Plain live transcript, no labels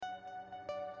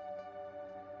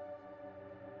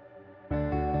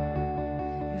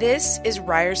This is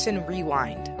Ryerson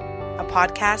Rewind, a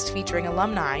podcast featuring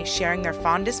alumni sharing their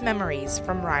fondest memories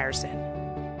from Ryerson.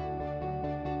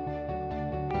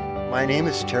 My name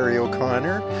is Terry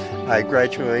O'Connor. I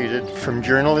graduated from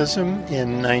journalism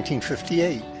in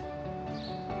 1958.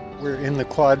 We're in the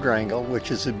Quadrangle, which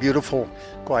is a beautiful,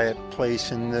 quiet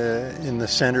place in the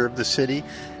center of the city,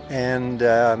 and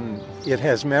it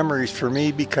has memories for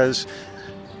me because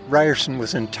Ryerson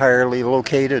was entirely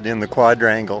located in the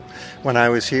Quadrangle when I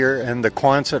was here, and the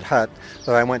Quonset hut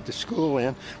that I went to school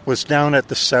in was down at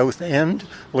the south end,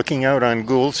 looking out on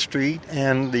Gould Street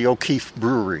and the O'Keefe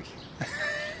Brewery.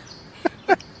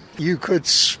 You could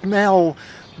smell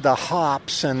the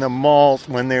hops and the malt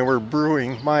when they were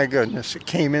brewing. My goodness, it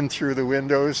came in through the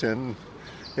windows, and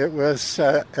it was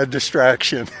a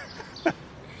distraction.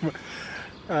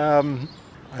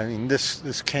 I mean,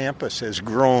 this campus has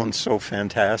grown so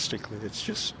fantastically. It's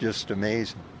just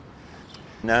amazing.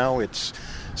 Now it's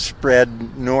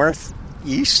spread north,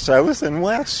 east, south, and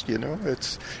west. You know,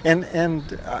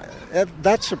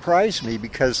 that surprised me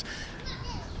because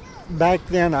back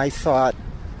then I thought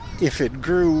if it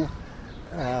grew,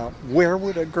 where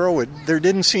would it grow? There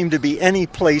didn't seem to be any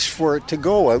place for it to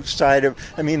go outside of.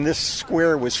 I mean, this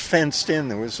square was fenced in.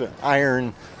 There was an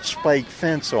iron spike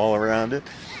fence all around it.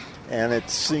 And it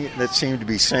seemed to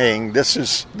be saying, this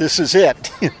is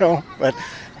it, you know, but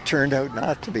it turned out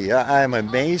not to be. I'm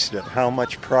amazed at how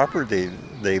much property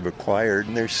they've acquired,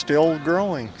 and they're still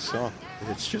growing, so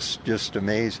it's just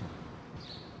amazing.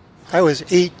 I was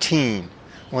 18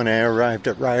 when I arrived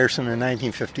at Ryerson in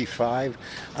 1955.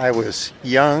 I was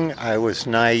young, I was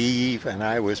naive, and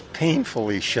I was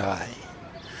painfully shy.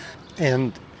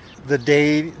 And the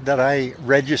day that I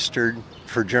registered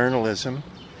for journalism,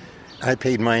 I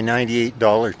paid my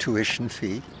 $98 tuition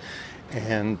fee,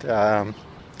 and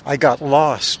I got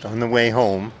lost on the way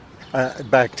home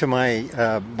back to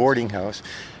my boarding house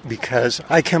because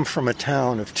I come from a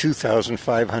town of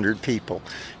 2,500 people,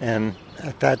 and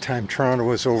at that time Toronto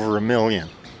was over 1 million.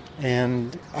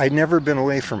 And I'd never been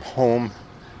away from home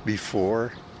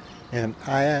before, and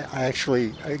I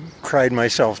cried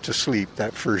myself to sleep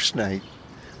that first night.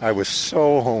 I was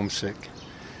so homesick.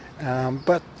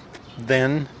 But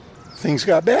then things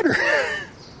got better.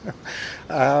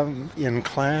 In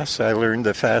class, I learned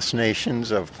the fascinations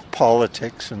of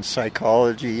politics and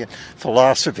psychology and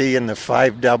philosophy and the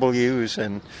 5 W's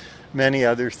and many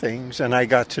other things. And I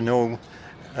got to know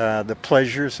the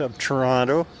pleasures of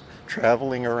Toronto,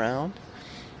 traveling around.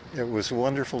 It was a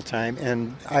wonderful time.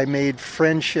 And I made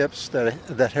friendships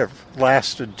that have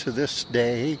lasted to this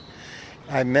day.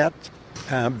 I met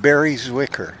Barry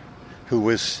Zwicker, who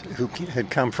had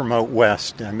come from out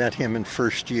west. I met him in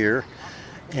first year,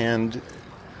 and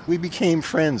we became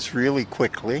friends really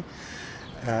quickly.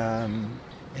 And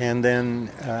then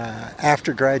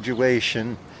after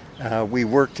graduation, we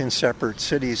worked in separate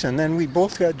cities, and then we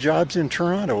both got jobs in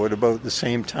Toronto at about the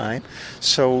same time.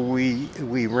 So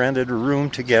we rented a room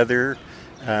together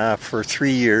for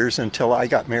 3 years until I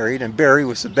got married, and Barry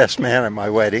was the best man at my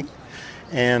wedding.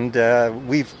 And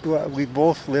we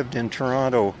both lived in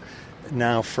Toronto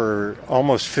now for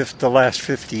almost the last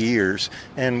 50 years,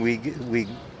 and we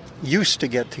used to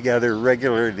get together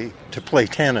regularly to play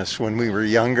tennis when we were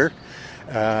younger,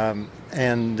 and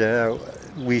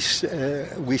we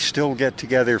still get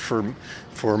together for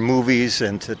movies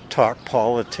and to talk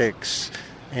politics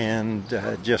and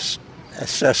just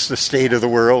assess the state of the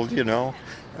world. You know,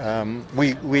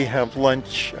 we have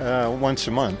lunch once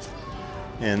a month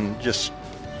and just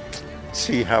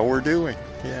see how we're doing.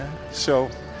 Yeah, so.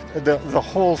 The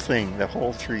whole thing, the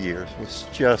whole 3 years was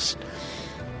just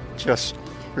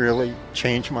really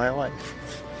changed my life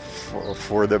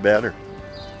for the better,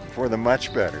 for the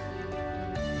much better.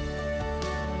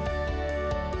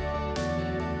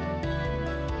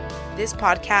 This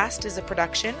podcast is a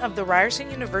production of the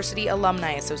Ryerson University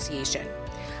Alumni Association.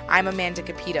 I'm Amanda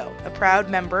Capito, a proud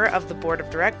member of the board of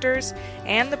directors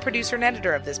and the producer and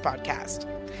editor of this podcast.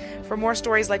 For more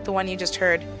stories like the one you just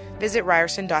heard, visit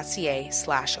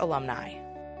ryerson.ca/alumni.